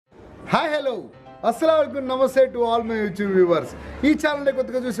Hi hello అస్సలాముఅలైకుం నమస్తే to all my YouTube viewers. ఈ ఛానల్ని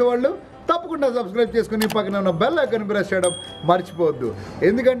కొత్తగా చూసేవాళ్ళు తప్పకుండా సబ్స్క్రైబ్ చేసుకుని పక్కన ఉన్న బెల్ ఐకాన్ ప్రెస్ చేయడం మర్చిపోవద్దు.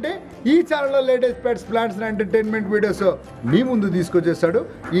 ఎందుకంటే ఈ ఛానల్లో latest pets plants entertainment videos మీ ముందు తీసుకొచ్చేస్తాడు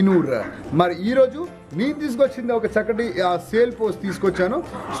ఈ నూర్. మరి ఈరోజు నేను తీసుకొచ్చింది ఒక చక్కటి సేల్ పోస్ట్ తీసుకొచ్చాను.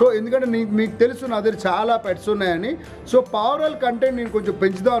 సో ఎందుకంటే మీకు తెలుసు నా దగ్గర చాలా పెట్స్ ఉన్నాయని. సో పావురాల్ కంటెంట్ నేను కొంచెం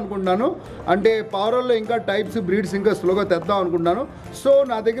పెంచుదాం అనుకుంటున్నాను. అంటే పావురాల్లో ఇంకా టైప్స్ బ్రీడ్స్ ఇంకా స్లోగా తెద్దాం అనుకుంటున్నాను. సో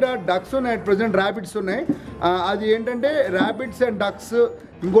నా దగ్గర డక్స్ ఉన్నాయి, అట్ ప్రజెంట్ ర్యాబిట్స్ ఉన్నాయి. అది ఏంటంటే ర్యాబిట్స్ అండ్ డక్స్,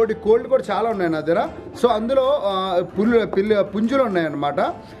 ఇంకోటి కోల్డ్ కూడా చాలా ఉన్నాయి నా దగ్గర. సో అందులో పుంజులు ఉన్నాయన్నమాట.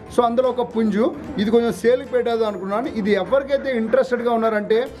 సో అందులో ఒక పుంజు ఇది కొంచెం సేల్కి పెట్టేద్దాం అనుకున్నాను. ఇది ఎవరికైతే ఇంట్రెస్టెడ్గా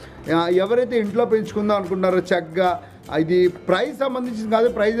ఉన్నారంటే ఎవరైతే ఇంట్లో పెంచుకుందాం అనుకుంటున్నారో చక్కగా, ఇది ప్రైస్ సంబంధించింది కాదు,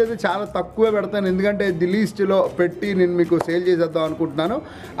 ప్రైస్ అయితే చాలా తక్కువే పెడతాను. ఎందుకంటే ది లీస్ట్లో పెట్టి నేను మీకు సేల్ చేసేద్దాం అనుకుంటున్నాను.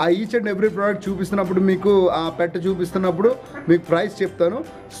 ఆ ఈచ్ అండ్ ఎవ్రీ ప్రోడక్ట్ చూపిస్తున్నప్పుడు మీకు ఆ పెట్ట చూపిస్తున్నప్పుడు మీకు ప్రైస్ చెప్తాను.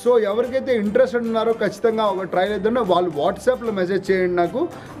 సో ఎవరికైతే ఇంట్రెస్టెడ్ ఉన్నారో ఖచ్చితంగా ఒక ట్రైల్ చేద్దాం. వాళ్ళు వాట్సాప్లో మెసేజ్ చేయండి, నాకు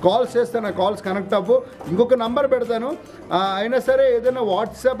కాల్స్ చేస్తాను, నా కాల్స్ కనెక్ట్ అవ్వు. ఇంకొక నంబర్ పెడతాను, అయినా సరే ఏదైనా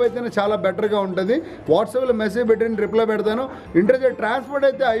వాట్సాప్ అయితేనే చాలా బెటర్గా ఉంటుంది. వాట్సాప్లో మెసేజ్ పెట్టి రిప్లై పెడతాను. ఇంటర్నెట్ ట్రాన్స్పోర్ట్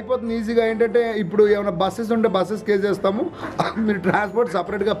అయితే అయిపోతుంది ఈజీగా. ఏంటంటే ఇప్పుడు ఏమైనా బస్సెస్ ఉంటే బస్సెస్ కేజ్ చేస్తాము, మీరు ట్రాన్స్పోర్ట్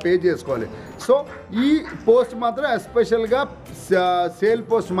సపరేట్గా పే చేసుకోవాలి. సో ఈ పోస్ట్ మాత్రం ఎస్పెషల్గా సేల్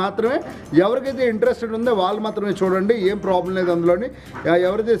పోస్ట్ మాత్రమే. ఎవరికైతే ఇంట్రెస్టెడ్ ఉందో వాళ్ళు మాత్రమే చూడండి, ఏం ప్రాబ్లం లేదు అందులోని.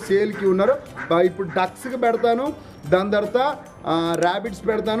 ఎవరైతే సేల్కి ఉన్నారో ఇప్పుడు డక్స్కి పెడతాను, దాని తర్వాత ర్యాబిట్స్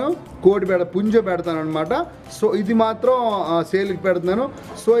పెడతాను, పుంజ పెడతాను అనమాట. సో ఇది మాత్రం సేల్కి పెడతాను.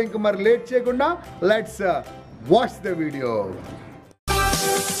 సో ఇంక మరి లేట్ చేయకుండా let's watch the video.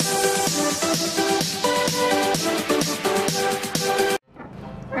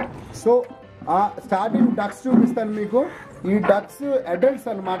 So starting ducks చూపిస్తాను మీకు. ఈ డక్స్ అడల్ట్స్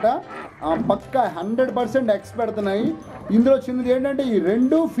అనమాట, పక్కా 100% ఎగ్స్ పెడుతున్నాయి. ఇందులో చిన్నది ఏంటంటే ఈ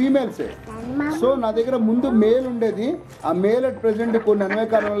రెండు ఫీమేల్సే. సో నా దగ్గర ముందు మేల్ ఉండేది, ఆ మేల్ అట్ ప్రజెంట్ కొన్ని అన్వయ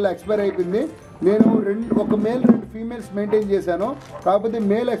కారణాల వల్ల ఎక్స్పైర్ అయిపోయింది. నేను ఒక మేల్ 2 ఫీమేల్స్ మెయింటైన్ చేశాను. కాకపోతే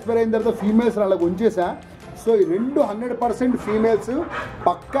మేల్ ఎక్స్పైర్ అయిన తర్వాత ఫీమేల్స్ అలాగ ఉంచేసా. సో ఈ రెండు 100% ఫీమేల్స్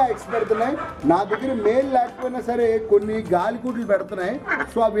పక్కా ఎగ్స్ పెడుతున్నాయి. నా దగ్గర మేల్ లేకపోయినా సరే కొన్ని గాలికూట్లు పెడుతున్నాయి.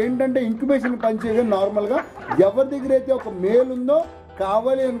 సో అవి ఏంటంటే ఇంక్యుబేషన్ పనిచేయగా నార్మల్గా ఎవరి దగ్గర అయితే ఒక మేల్ ఉందో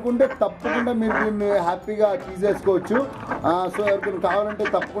కావాలి అనుకుంటే తప్పకుండా మీరు దీన్ని హ్యాపీగా తీసేసుకోవచ్చు. సో ఎవరికైనా కావాలంటే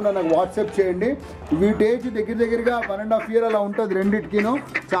తప్పకుండా నాకు వాట్సాప్ చేయండి. వీటి ఏజ్ దగ్గరగా 1.5 year అలా ఉంటుంది రెండింటికిను.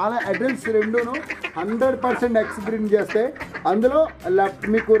 చాలా అడల్ట్స్ రెండును 100% ఎగ్స్ బ్రీడ్ చేస్తాయి. అందులో లెఫ్ట్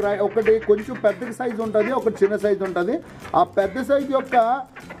మీకు ఒకటి కొంచెం పెద్ద సైజు ఉంటుంది, ఒకటి చిన్న సైజు ఉంటుంది. ఆ పెద్ద సైజు యొక్క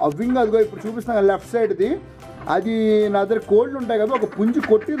వింగ్ అదిగో ఇప్పుడు చూపిస్తాను లెఫ్ట్ సైడ్ది. అది నా దగ్గర కోల్డ్ ఉంటాయి కదా, ఒక పుంజు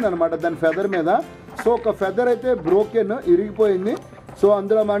కొట్టింది అనమాట దాని ఫెదర్ మీద. సో ఒక ఫెదర్ అయితే బ్రోకెన్, ఇరిగిపోయింది. సో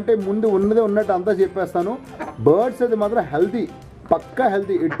అందులో అంటే ముందు ఉన్నదే ఉన్నట్టు అంతా చెప్పేస్తాను. బర్డ్స్ అది మాత్రం హెల్తీ, పక్కా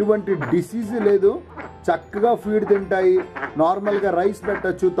హెల్తీ, ఎటువంటి డిసీజ్ లేదు. చక్కగా ఫీడ్ తింటాయి. నార్మల్గా రైస్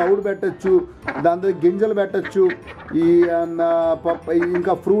పెట్టచ్చు, తౌడు పెట్టచ్చు, దాంతో గింజలు పెట్టచ్చు, ఈ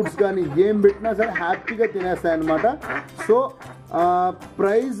ఇంకా ఫ్రూట్స్ కానీ ఏం పెట్టినా సరే హ్యాపీగా తినేస్తాయి అన్నమాట. సో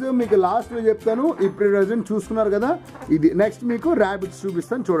ప్రైస్ మీకు లాస్ట్లో చెప్తాను. ఇప్పుడు ప్రజెంట్ చూసుకున్నారు కదా, ఇది నెక్స్ట్ మీకు ర్యాబిట్స్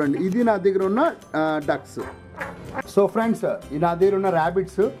చూపిస్తాను చూడండి. ఇది నా దగ్గర ఉన్న డక్స్. సో ఫ్రెండ్స్, నా దగ్గర ఉన్న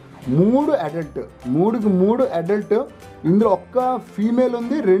ర్యాబిట్స్ 3 అడల్ట్, 3 అడల్ట్. ఇందులో ఒక్క ఫీమేల్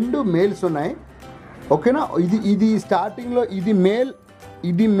ఉంది, 2 మేల్స్ ఉన్నాయి. ఓకేనా. ఇది స్టార్టింగ్లో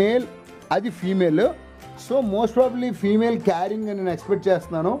ఇది మేల్, అది female. So most probably female carrying అని నేను ఎక్స్పెక్ట్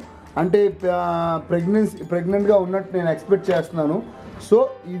చేస్తున్నాను. అంటే ప్రెగ్నెంట్గా ఉన్నట్టు నేను ఎక్స్పెక్ట్ చేస్తున్నాను. సో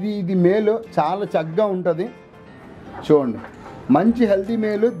ఇది మేల్ చాలా చక్కగా ఉంటుంది చూడండి. మంచి హెల్తీ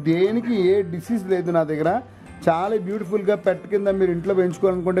మేల్, దేనికి ఏ డిసీజ్ లేదు నా దగ్గర. చాలా బ్యూటిఫుల్గా పెట్ కింద మీరు ఇంట్లో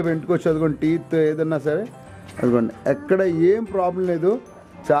పెంచుకోవాలనుకుంటే పెంచుకోవచ్చు. అదిగోండి టీత్ ఏదన్నా సరే, అదిగోండి ఎక్కడ ఏం ప్రాబ్లం లేదు.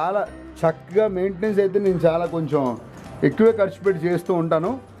 చాలా చక్కగా మెయింటెనెన్స్ అయితే నేను చాలా కొంచెం ఎక్కువే ఖర్చు పెట్టి చేస్తూ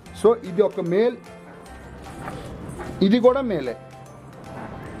ఉంటాను. సో ఇది ఒక మేల్, ఇది కూడా మేలే.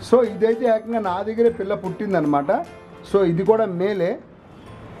 సో ఇదైతే ఏకంగా నా దగ్గరే పిల్ల పుట్టిందనమాట. సో ఇది కూడా మేలే,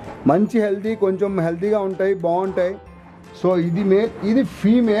 మంచి హెల్తీ, కొంచెం హెల్తీగా ఉంటాయి, బాగుంటాయి. సో ఇది మేల్, ఇది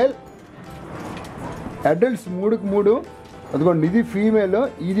ఫీమేల్. అడల్ట్స్ 3కి 3. అదిగోండి ఇది ఫీమేల్.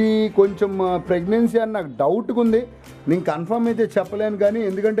 ఇది కొంచెం ప్రెగ్నెన్సీ అని నాకు డౌట్గా ఉంది, నేను కన్ఫర్మ్ అయితే చెప్పలేను కానీ,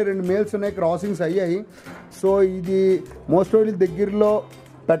 ఎందుకంటే 2 మేల్స్ ఉన్నాయి, క్రాసింగ్స్ అయ్యాయి. సో ఇది మోస్ట్ ఆఫ్ దగ్గరలో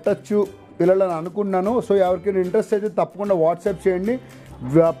పెట్టచ్చు పిల్లలని అనుకున్నాను. సో ఎవరికైనా ఇంట్రెస్ట్ అయితే తప్పకుండా వాట్సాప్ చేయండి.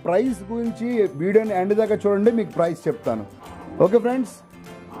 ప్రైస్ గురించి వీడియోని ఎండ్ దాకా చూడండి, మీకు ప్రైస్ చెప్తాను. Okay friends,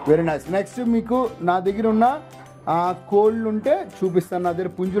 very nice. Next మీకు నా దగ్గర ఉన్న కోళ్ళు ఉంటే చూపిస్తాను. నా దగ్గర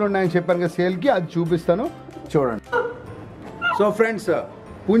పుంజులు ఉన్నాయని చెప్పాను కదా సేల్కి, అది చూపిస్తాను చూడండి. సో ఫ్రెండ్స్,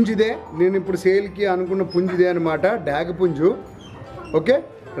 పుంజిదే నేను ఇప్పుడు సేల్కి అనుకున్న పుంజిదే అనమాట, డాగ పుంజు. ఓకే,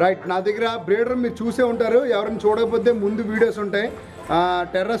 రైట్, నా దగ్గర బ్రీడర్ మీరు చూసే ఉంటారు, ఎవరైనా చూడకపోతే ముందు వీడియోస్ ఉంటాయి.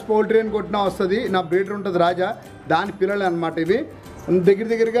 టెర్రస్ పౌల్ట్రీ అని కొట్టినా వస్తుంది, నా బ్రీడర్ ఉంటుంది రాజా, దాని పిల్లలు అనమాట ఇవి.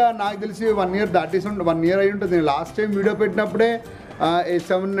 దగ్గరగా నాకు తెలిసి 1 year దాటేసి 1 year అయి ఉంటుంది. నేను లాస్ట్ టైం వీడియో పెట్టినప్పుడే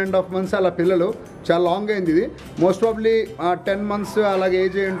 7.5 months అలా పిల్లలు, చాలా లాంగ్ అయింది ఇది. మోస్ట్ ప్రాబ్లీ 10 months అలాగే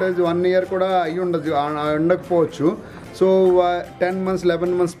ఏజ్ అయి ఉంటుంది, 1 year కూడా అయ్యి ఉండకపోవచ్చు. సో 10 months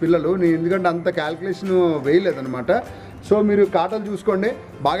 11 months పిల్లలు. నేను ఎందుకంటే అంత క్యాల్కులేషన్ వేయలేదనమాట. సో మీరు కాటలు చూసుకోండి,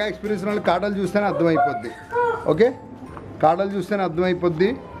 బాగా ఎక్స్పీరియన్స్ ఉన్న వాళ్ళు కాటలు చూస్తేనే అర్థమైపోద్ది. ఓకే, కాటలు చూస్తేనే అర్థమైపోద్ది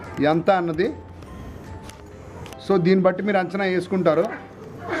ఎంత అన్నది. సో దీన్ని బట్టి మీరు అంచనా వేసుకుంటారు.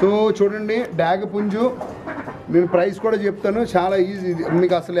 సో చూడండి, డాగ్ పుంజు నేను ప్రైస్ కూడా చెప్తాను, చాలా ఈజీ,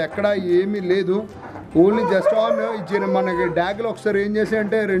 మీకు అసలు ఎక్కడ ఏమీ లేదు, ఓన్లీ జస్ట్ ఆన్ ఇచ్చిన. మనకి డాగ్లో ఒకసారి ఏం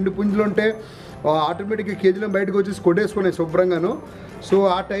చేసాయంటే 2 పుంజులు ఉంటే ఆటోమేటిక్గా కేజీలో బయటకు వచ్చేసి కొట్టేసుకునే శుభ్రంగాను. సో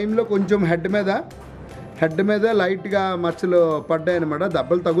ఆ టైంలో కొంచెం హెడ్ మీద లైట్గా మచ్చలు పడ్డాయి అనమాట,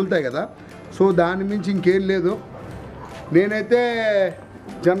 దెబ్బలు తగులుతాయి కదా. సో దాని మించి ఇంకేం లేదు. నేనైతే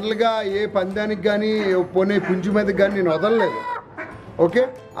జనరల్గా ఏ పందానికి కానీ పోనీ పుంజు మీదకి కానీ నేను వదలలేదు. ఓకే,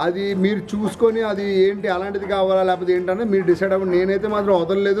 అది మీరు చూసుకొని అది ఏంటి అలాంటిది కావాలా లేకపోతే ఏంటన్నది మీరు డిసైడ్ అవ్వండి. నేనైతే మాత్రం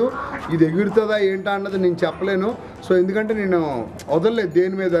వదలలేదు, ఇది ఎగురుతుందా ఏంటా అన్నది నేను చెప్పలేను. సో ఎందుకంటే నేను వదలలేదు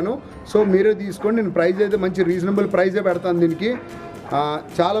దేని మీదను. సో మీరే తీసుకోండి, నేను ప్రైస్ అయితే మంచి రీజనబుల్ ప్రైజే పెడతాను దీనికి.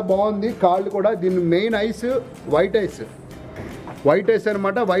 చాలా బాగుంది కాళ్ళు కూడా. దీని మెయిన్ ఐస్ వైట్ ఐస్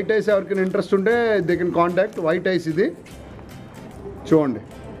అనమాట. వైట్ ఐస్ ఎవరికైనా ఇంట్రెస్ట్ ఉంటే they can contact. White ice ఇది చూడండి,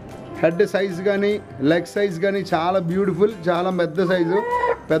 హెడ్ సైజ్ కానీ లెగ్ సైజ్ కానీ చాలా బ్యూటిఫుల్, చాలా పెద్ద సైజు,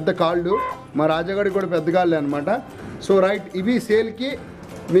 పెద్ద కాళ్ళు. మా రాజాగాడికి కూడా పెద్ద కాళ్ళే అనమాట. సో రైట్, ఇవి సేల్కి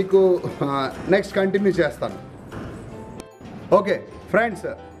మీకు నెక్స్ట్ కంటిన్యూ చేస్తాను. ఓకే ఫ్రెండ్స్,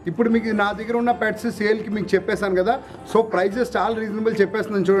 ఇప్పుడు మీకు నా దగ్గర ఉన్న పెట్స్ సేల్కి మీకు చెప్పేశాను కదా. సో ప్రైజెస్ చాలా రీజనబుల్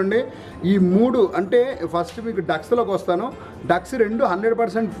చెప్పేస్తున్నాను చూడండి. ఈ 3 అంటే ఫస్ట్ మీకు డక్స్లోకి వస్తాను. డక్స్ 2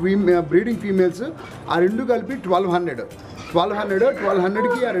 100% బ్రీడింగ్ ఫీమేల్స్, ఆ 2 కలిపి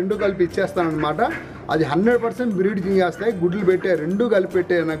 1200కి ఆ 2 కలిపి ఇచ్చేస్తాను అనమాట. అది 100% బ్రీడింగ్ చేస్తాయి, గుడ్లు పెట్టే 2 కలిపి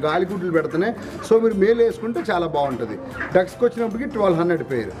పెట్టే గాలి గుడ్లు పెడుతున్నాయి. సో మీరు మేల్ వేసుకుంటే చాలా బాగుంటుంది. డక్స్కి వచ్చినప్పటికి 1200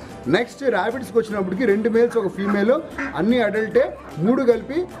 పేరు. నెక్స్ట్ ర్యాబిట్స్కి వచ్చినప్పటికి 2 మేల్స్ 1 ఫీమేల్, అన్ని అడల్టే, 3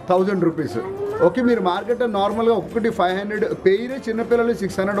 కలిపి 1000 రూపీస్. ఓకే, మీరు మార్కెట్లో నార్మల్గా ఒక్కొక్కటి 500 పేరే, చిన్నపిల్లలు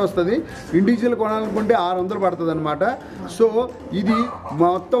 600 వస్తుంది, ఇండివిజువల్ కొనాలనుకుంటే 600 పడుతుంది అనమాట. సో ఇది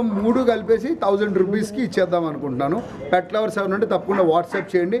మొత్తం 3 కలిపేసి 1000 రూపీస్కి ఇచ్చేద్దాం అనుకుంటున్నాను. పెట్ లవర్స్ ఎవరు అంటే తప్పకుండా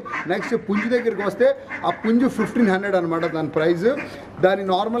వాట్సాప్ చేయండి. నెక్స్ట్ పుంజు దగ్గరికి వస్తే ఆ పుంజు 1500 అనమాట దాని ప్రైస్. దాని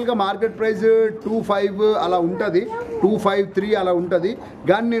నార్మల్గా మార్కెట్ ప్రైస్ 25 అలా ఉంటుంది, 253 అలా ఉంటుంది.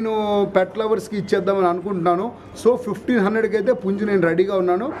 కానీ నేను పెట్ లవర్స్కి ఇచ్చేద్దామని అనుకుంటున్నాను. సో 1500కి అయితే పుంజు నేను రెడీగా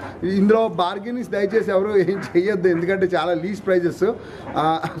ఉన్నాను. ఇందులో బార్గెనింగ్స్ దయచేసి ఎవరు ఏం చేయొద్దు, ఎందుకంటే చాలా లీస్ట్ ప్రైజెస్.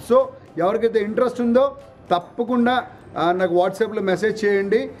 సో ఎవరికైతే ఇంట్రెస్ట్ ఉందో తప్పకుండా నాకు వాట్సాప్లో మెసేజ్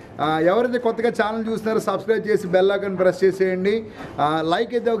చేయండి. ఎవరైతే కొత్తగా ఛానల్ చూస్తున్నారో సబ్స్క్రైబ్ చేసి బెల్ ఐకాన్ ప్రెస్ చేసేయండి.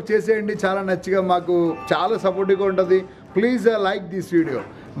 లైక్ అయితే ఒక చేసేయండి, చాలా నచ్చిగా మాకు చాలా సపోర్టివ్గా ఉంటుంది. Please like this video.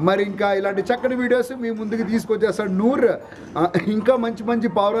 మరి ఇంకా ఇలాంటి చక్కటి వీడియోస్ మీ ముందుకు తీసుకొచ్చేస్తాడు నూర్. ఇంకా మంచి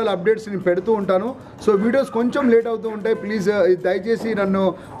పవర్ అప్డేట్స్ నేను పెడుతూ ఉంటాను. సో వీడియోస్ కొంచెం లేట్ అవుతూ ఉంటాయి, ప్లీజ్ దయచేసి నన్ను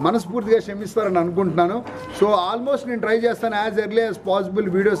మనస్ఫూర్తిగా క్షమిస్తారని అనుకుంటున్నాను. సో ఆల్మోస్ట్ నేను ట్రై చేస్తాను as early as possible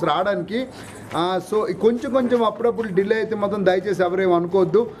videos రావడానికి. సో కొంచెం అప్పుడప్పుడు డిలే అయితే మాత్రం దయచేసి ఎవరేం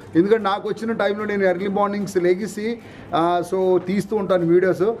అనుకోవద్దు, ఎందుకంటే నాకు వచ్చిన టైంలో నేను ఎర్లీ మార్నింగ్స్ లెగిసి సో తీస్తూ ఉంటాను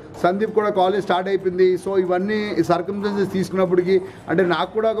వీడియోస్. సందీప్ కూడా కాలేజ్ స్టార్ట్ అయిపోయింది. సో ఇవన్నీ సర్కమ్స్టెన్సెస్ తీసుకున్నప్పటికీ అంటే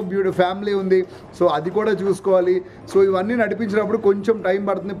నాకు కూడా ఒక ఫ్యామిలీ ఉంది, సో అది కూడా చూసుకోవాలి. సో ఇవన్నీ నడిపించినప్పుడు కొంచెం టైం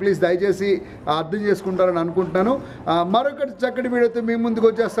పడుతుంది, ప్లీజ్ దయచేసి అర్థం చేసుకుంటారని అనుకుంటున్నాను. మరొకటి చక్కటి వీడియోతో మీ ముందుకు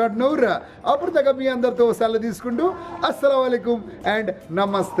వచ్చేస్తాడు నూర్. అప్పుడు దాకా మీ అందరితో సెలవు తీసుకుంటూ అస్సలాము అలైకుం అండ్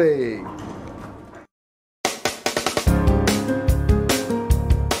నమస్తే.